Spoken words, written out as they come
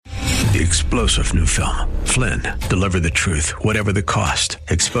The explosive new film, Flynn, deliver the truth, whatever the cost.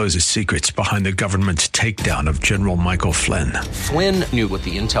 Exposes secrets behind the government's takedown of General Michael Flynn. Flynn knew what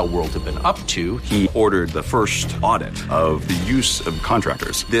the intel world had been up to. He ordered the first audit of the use of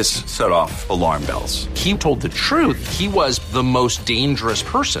contractors. This set off alarm bells. He told the truth. He was the most dangerous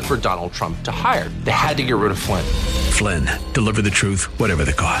person for Donald Trump to hire. They had to get rid of Flynn. Flynn, deliver the truth, whatever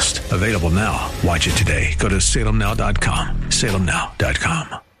the cost. Available now. Watch it today. Go to salemnow.com.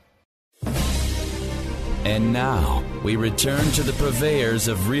 salemnow.com. And now, we return to the purveyors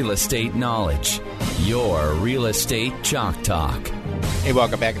of real estate knowledge, your Real Estate Chalk Talk. Hey,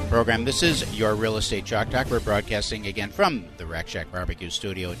 welcome back to the program. This is your Real Estate Chalk Talk. We're broadcasting again from the Rack Shack Barbecue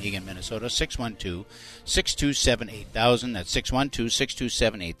Studio in Eagan, Minnesota, 612-627-8000. That's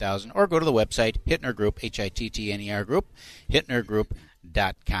 612-627-8000. Or go to the website, Hittner Group, Hittner Group,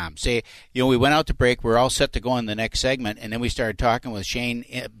 HittnerGroup.com. Say, we went out to break. We're all set to go in the next segment, and then we started talking with Shane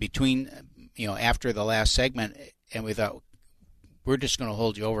between, after the last segment, and we thought, we're just going to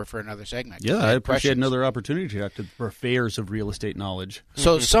hold you over for another segment. Yeah, I appreciate another opportunity to talk to the purveyors of real estate knowledge.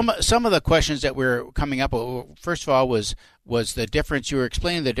 So some of the questions that we're coming up with, first of all, was the difference. You were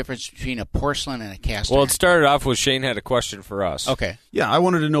explaining the difference between a porcelain and a cast iron. Well, it started off with Shane had a question for us. Okay. Yeah, I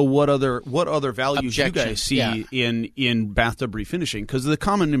wanted to know what other values you guys see yeah. in bathtub refinishing, because the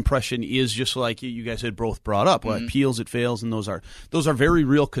common impression is just like you guys had both brought up, it peels, it fails, and those are very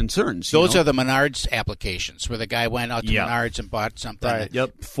real concerns. Those are the Menards applications where the guy went out to Menards and bought something. Right.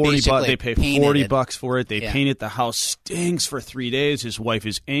 Yep. $40. They pay $40 for it. They paint it. The house stinks for 3 days. His wife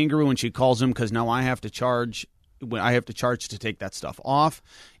is angry when she calls him because now I have to charge to take that stuff off,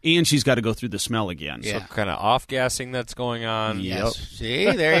 and she's got to go through the smell again. Yeah. So kind of off-gassing that's going on. Yes. Yep. See,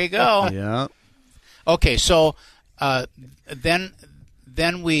 there you go. Yeah. Okay, so then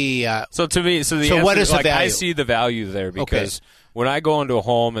we. So to me, so what is the value? I see the value there because when I go into a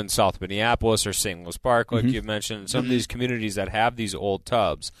home in South Minneapolis or St. Louis Park, like you mentioned, some of these communities that have these old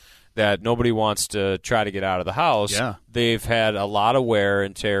tubs that nobody wants to try to get out of the house, they've had a lot of wear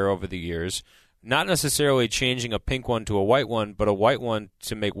and tear over the years. Not necessarily changing a pink one to a white one, but a white one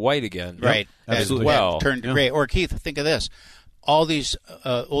to make white again. Right. As well. Turned to gray. Or, Keith, think of this. All these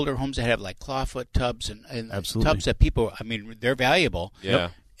older homes that have like clawfoot tubs and tubs that people, they're valuable. Yeah.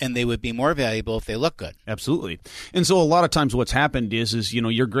 And they would be more valuable if they look good. Absolutely. And so a lot of times what's happened is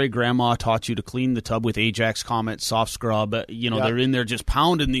your great-grandma taught you to clean the tub with Ajax Comet, soft scrub. They're in there just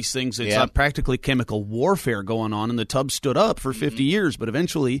pounding these things. It's practically chemical warfare going on, and the tub stood up for 50 years. But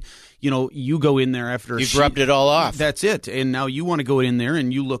eventually, you go in there after you've rubbed it all off. That's it. And now you want to go in there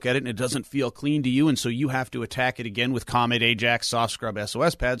and you look at it and it doesn't feel clean to you, and so you have to attack it again with Comet, Ajax, soft scrub,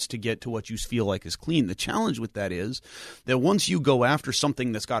 SOS pads to get to what you feel like is clean. The challenge with that is that once you go after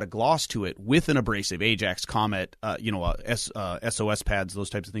something that's got a gloss to it with an abrasive, Ajax, Comet, SOS pads, those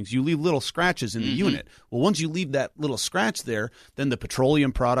types of things, you leave little scratches in the unit. Well, once you leave that little scratch there, then the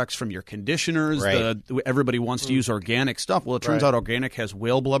petroleum products from your conditioners, everybody wants to use organic stuff. Well, it turns out organic has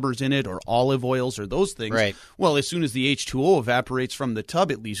whale blubbers in it or olive oils or those things. Right. Well, as soon as the H2O evaporates from the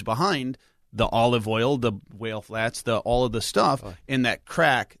tub, it leaves behind the olive oil, the whale flats, all of the stuff, and that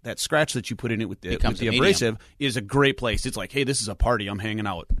scratch that you put in it with the abrasive is a great place. It's like, hey, this is a party. I'm hanging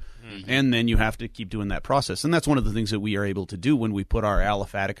out. And then you have to keep doing that process. And that's one of the things that we are able to do when we put our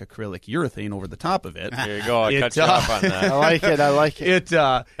aliphatic acrylic urethane over the top of it. There you go. I cut you off on that. I like it.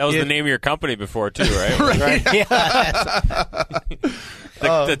 That was the name of your company before, too, right? Right.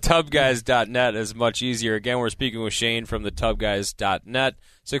 The tubguys.net is much easier. Again, we're speaking with Shane from the tubguys.net,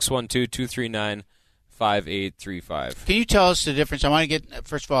 612-239-5835. Can you tell us the difference? I want to get,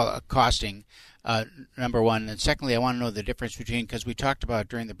 first of all, costing, number one. And secondly, I want to know the difference between, because we talked about it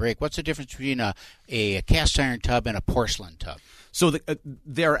during the break, what's the difference between a cast iron tub and a porcelain tub? So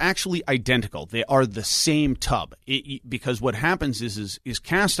they're actually identical. They are the same tub. Because what happens is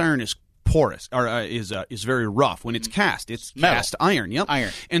cast iron is porous or is very rough. When it's cast, it's metal. Cast iron. Yep.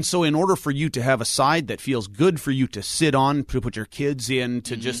 Iron. And so in order for you to have a side that feels good for you to sit on, to put your kids in,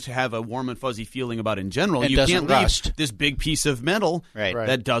 to just have a warm and fuzzy feeling about in general, you can't leave this big piece of metal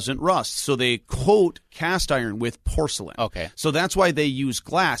that doesn't rust. So they coat cast iron with porcelain. Okay. So that's why they use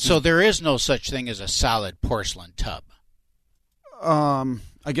glass. So there is no such thing as a solid porcelain tub.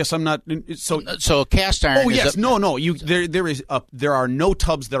 I guess I'm not. So cast iron. Oh yes, no. There are no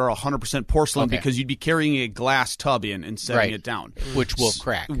tubs that are 100% porcelain because you'd be carrying a glass tub in and setting it down, which will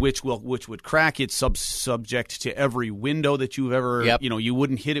crack. Which would crack. It's subject to every window that you've ever. Yep. You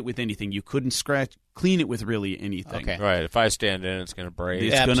wouldn't hit it with anything. You couldn't clean it with really anything. Okay. Right. If I stand in, it's going to break.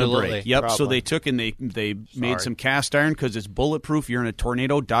 It's going to break. Yep. Probably. So they took and they made some cast iron because it's bulletproof. You're in a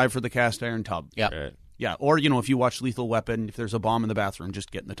tornado, dive for the cast iron tub. Yep. Right. Yeah, or if you watch Lethal Weapon, if there's a bomb in the bathroom, just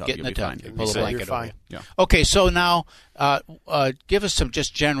get in the tub. Get in the tub. Fine. Pull a blanket over you. Yeah. Okay, so now give us some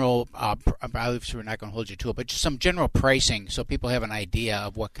just general. Obviously, we're not going to hold you to it, but just some general pricing so people have an idea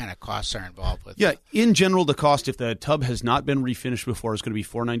of what kind of costs are involved with. Yeah, in general, the cost if the tub has not been refinished before is going to be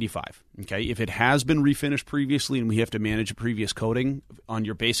 $495. Okay, if it has been refinished previously and we have to manage a previous coating on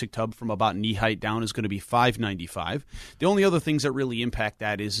your basic tub from about knee height down is going to be $595. The only other things that really impact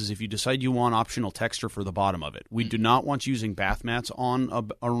that is if you decide you want optional texture for the bottom of it. We do not want you using bath mats on a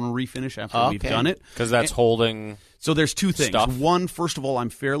refinish after we've done it. Because that's holding... So there's two things. Stuff. One, first of all,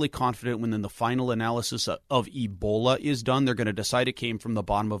 I'm fairly confident when the final analysis of Ebola is done, they're going to decide it came from the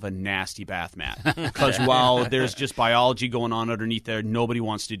bottom of a nasty bath mat. Because while there's just biology going on underneath there, nobody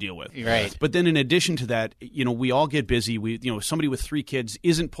wants to deal with. Right. But then in addition to that, we all get busy. Somebody with 3 kids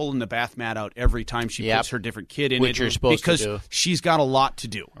isn't pulling the bath mat out every time she puts her different kid in Which it. you're supposed to do. Because she's got a lot to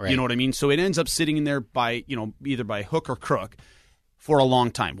do. Right. You know what I mean? So it ends up sitting in there by, either by hook or crook for a long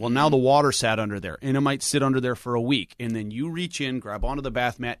time. Well, now the water sat under there, and it might sit under there for a week, and then you reach in, grab onto the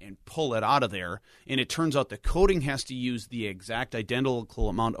bath mat, and pull it out of there, and it turns out the coating has to use the exact identical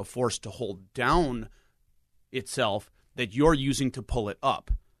amount of force to hold down itself that you're using to pull it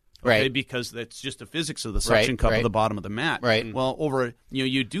up. Okay? Right. Because that's just the physics of the suction cup of the bottom of the mat. Right. Well,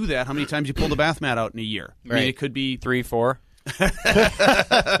 you do that, how many times you pull the bath mat out in a year? Right. I mean, it could be 3, 4.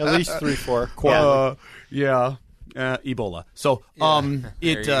 At least 3, 4. Yeah. Ebola. So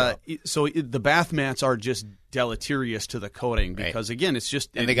the bath mats are just deleterious to the coating because again, it's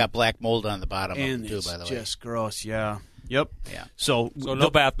just they got black mold on the bottom of them too. It's by the way, just gross. Yeah. Yep. Yeah. So no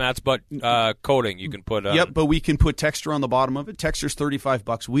bath mats, but coating you can put. Yep, but we can put texture on the bottom of it. Texture's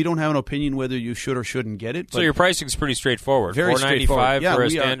 $35. We don't have an opinion whether you should or shouldn't get it. So your pricing's pretty straightforward. Very straightforward. $495 for a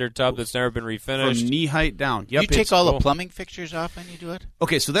standard tub that's never been refinished. From knee height down. Yep. You take all the plumbing fixtures off when you do it?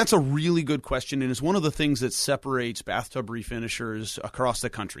 Okay, so that's a really good question, and it's one of the things that separates bathtub refinishers across the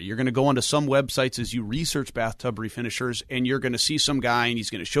country. You're going to go onto some websites as you research bathtub refinishers, and you're going to see some guy, and he's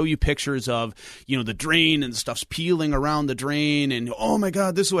going to show you pictures of, the drain, and the stuff's peeling around the drain, and oh my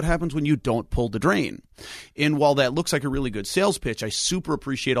God, this is what happens when you don't pull the drain. And while that looks like a really good sales pitch, I super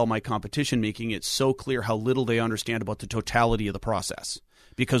appreciate all my competition making it so clear how little they understand about the totality of the process.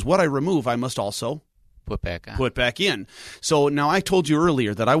 Because what I remove, I must also put back in. So now I told you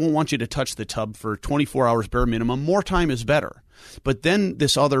earlier that I won't want you to touch the tub for 24 hours bare minimum. More time is better. But then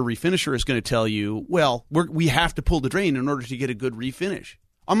this other refinisher is going to tell you, well, we have to pull the drain in order to get a good refinish.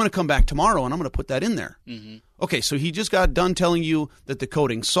 I'm going to come back tomorrow and I'm going to put that in there. Mm-hmm. Okay, so he just got done telling you that the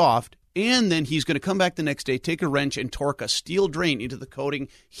coating's soft, and then he's going to come back the next day, take a wrench, and torque a steel drain into the coating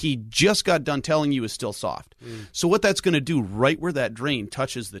he just got done telling you is still soft. So what that's going to do right where that drain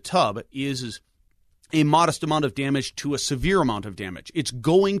touches the tub is a modest amount of damage to a severe amount of damage. It's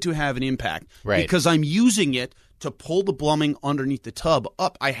going to have an impact because I'm using it to pull the plumbing underneath the tub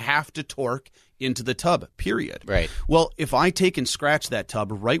up. I have to torque into the tub, period. Right. Well, if I take and scratch that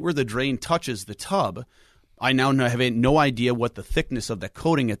tub right where the drain touches the tub, I now have no idea what the thickness of the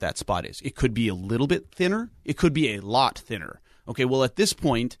coating at that spot is. It could be a little bit thinner. It could be a lot thinner. Okay, well, at this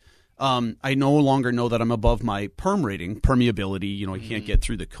point, I no longer know that I'm above my perm rating, permeability, you can't get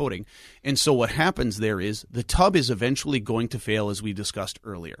through the coating. And so what happens there is the tub is eventually going to fail, as we discussed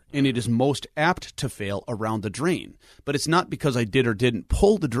earlier. And it is most apt to fail around the drain. But it's not because I did or didn't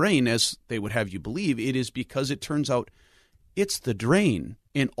pull the drain, as they would have you believe. It is because it turns out it's the drain,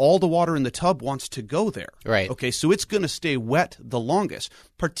 and all the water in the tub wants to go there. Right. Okay, so it's going to stay wet the longest,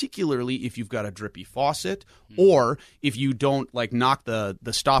 particularly if you've got a drippy faucet or if you don't knock the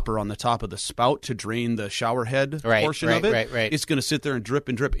stopper on the top of the spout to drain the shower head portion of it. Right. It's going to sit there and drip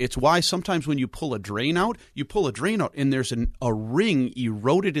and drip. It's why sometimes when you pull a drain out and there's a ring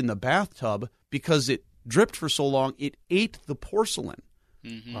eroded in the bathtub because it dripped for so long, it ate the porcelain.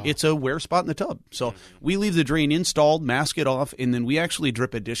 Mm-hmm. It's a wear spot in the tub. So we leave the drain installed, mask it off, and then we actually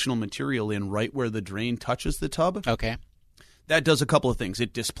drip additional material in right where the drain touches the tub. Okay. That does a couple of things.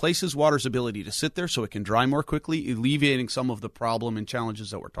 It displaces water's ability to sit there so it can dry more quickly, alleviating some of the problem and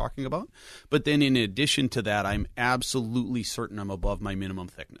challenges that we're talking about. But then in addition to that, I'm absolutely certain I'm above my minimum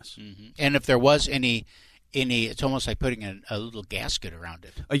thickness. Mm-hmm. And if there was any, it's almost like putting a little gasket around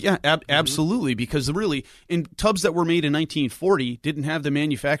it. Absolutely, because really, in tubs that were made in 1940 didn't have the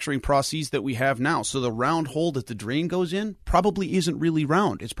manufacturing processes that we have now. So the round hole that the drain goes in probably isn't really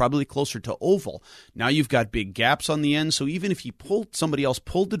round. It's probably closer to oval. Now you've got big gaps on the end, so even if somebody else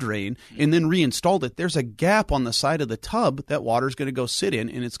pulled the drain and then reinstalled it, there's a gap on the side of the tub that water's going to go sit in,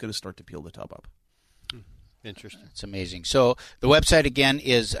 and it's going to start to peel the tub up. Interesting. It's amazing. So the website again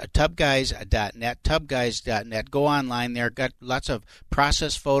is tubguys.net, tubguys.net. Go online there. Got lots of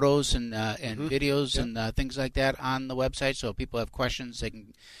process photos and videos and things like that on the website. So if people have questions,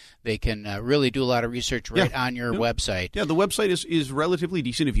 they can really do a lot of research on your website. Yeah, the website is relatively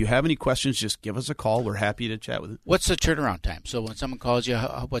decent. If you have any questions, just give us a call. We're happy to chat with you. What's the turnaround time? So when someone calls you,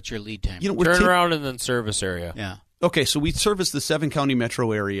 what's your lead time? Turnaround and then service area. Yeah. Okay, so we service the 7-county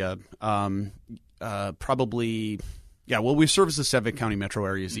metro area. We service the 7-county metro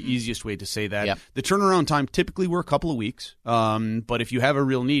area is the easiest way to say that. Yep. The turnaround time, typically we're a couple of weeks. But if you have a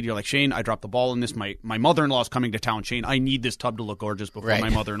real need, you're like, Shane, I dropped the ball in this. My mother-in-law is coming to town. Shane, I need this tub to look gorgeous before my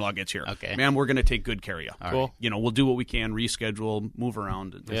mother-in-law gets here. Okay. Man, we're going to take good care of you. Cool. Right. We'll do what we can, reschedule, move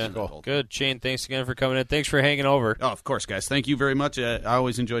around. Cool. Good. Shane, thanks again for coming in. Thanks for hanging over. Oh, of course, guys. Thank you very much. I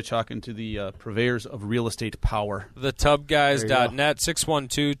always enjoy talking to the purveyors of real estate power. TheTubGuys.net,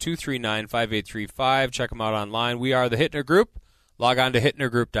 612-239-5835. Check them out online. We are the Hittner Group. Log on to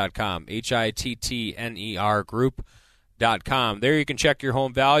hittnergroup.com, HITTNER group.com. There you can check your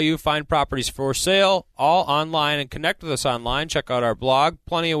home value, find properties for sale, all online, and connect with us online. Check out our blog.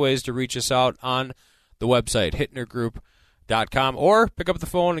 Plenty of ways to reach us out on the website, hittnergroup.com, or pick up the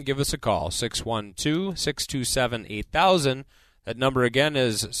phone and give us a call, 612-627-8000. That number again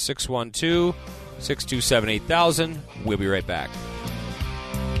is 612-627-8000. We'll be right back.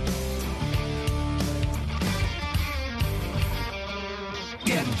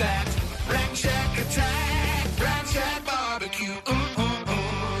 Get that Rack Shack attack, Rack Shack barbecue,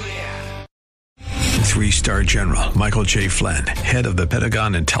 yeah. 3-star General Michael J. Flynn, head of the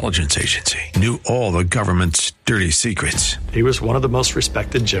Pentagon Intelligence Agency, knew all the government's dirty secrets. He was one of the most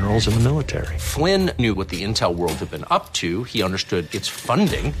respected generals in the military. Flynn knew what the intel world had been up to. He understood its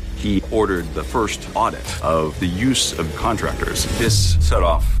funding. He ordered the first audit of the use of contractors. This set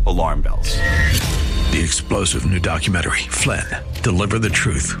off alarm bells. The explosive new documentary, Flynn, Deliver the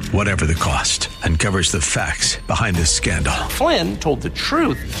Truth, Whatever the Cost, uncovers the facts behind this scandal. Flynn told the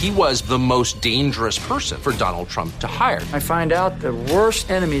truth. He was the most dangerous person for Donald Trump to hire. I find out the worst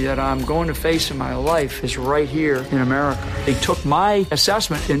enemy that I'm going to face in my life is right here in America. They took my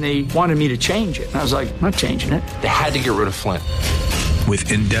assessment and they wanted me to change it. And I was like, I'm not changing it. They had to get rid of Flynn.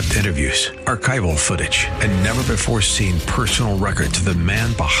 With in-depth interviews, archival footage, and never-before-seen personal records of the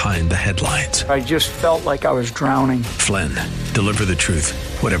man behind the headlines. I just felt like I was drowning. Flynn, Deliver the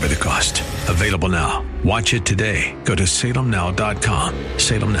Truth, Whatever the Cost. Available now. Watch it today. Go to salemnow.com.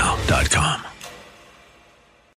 salemnow.com.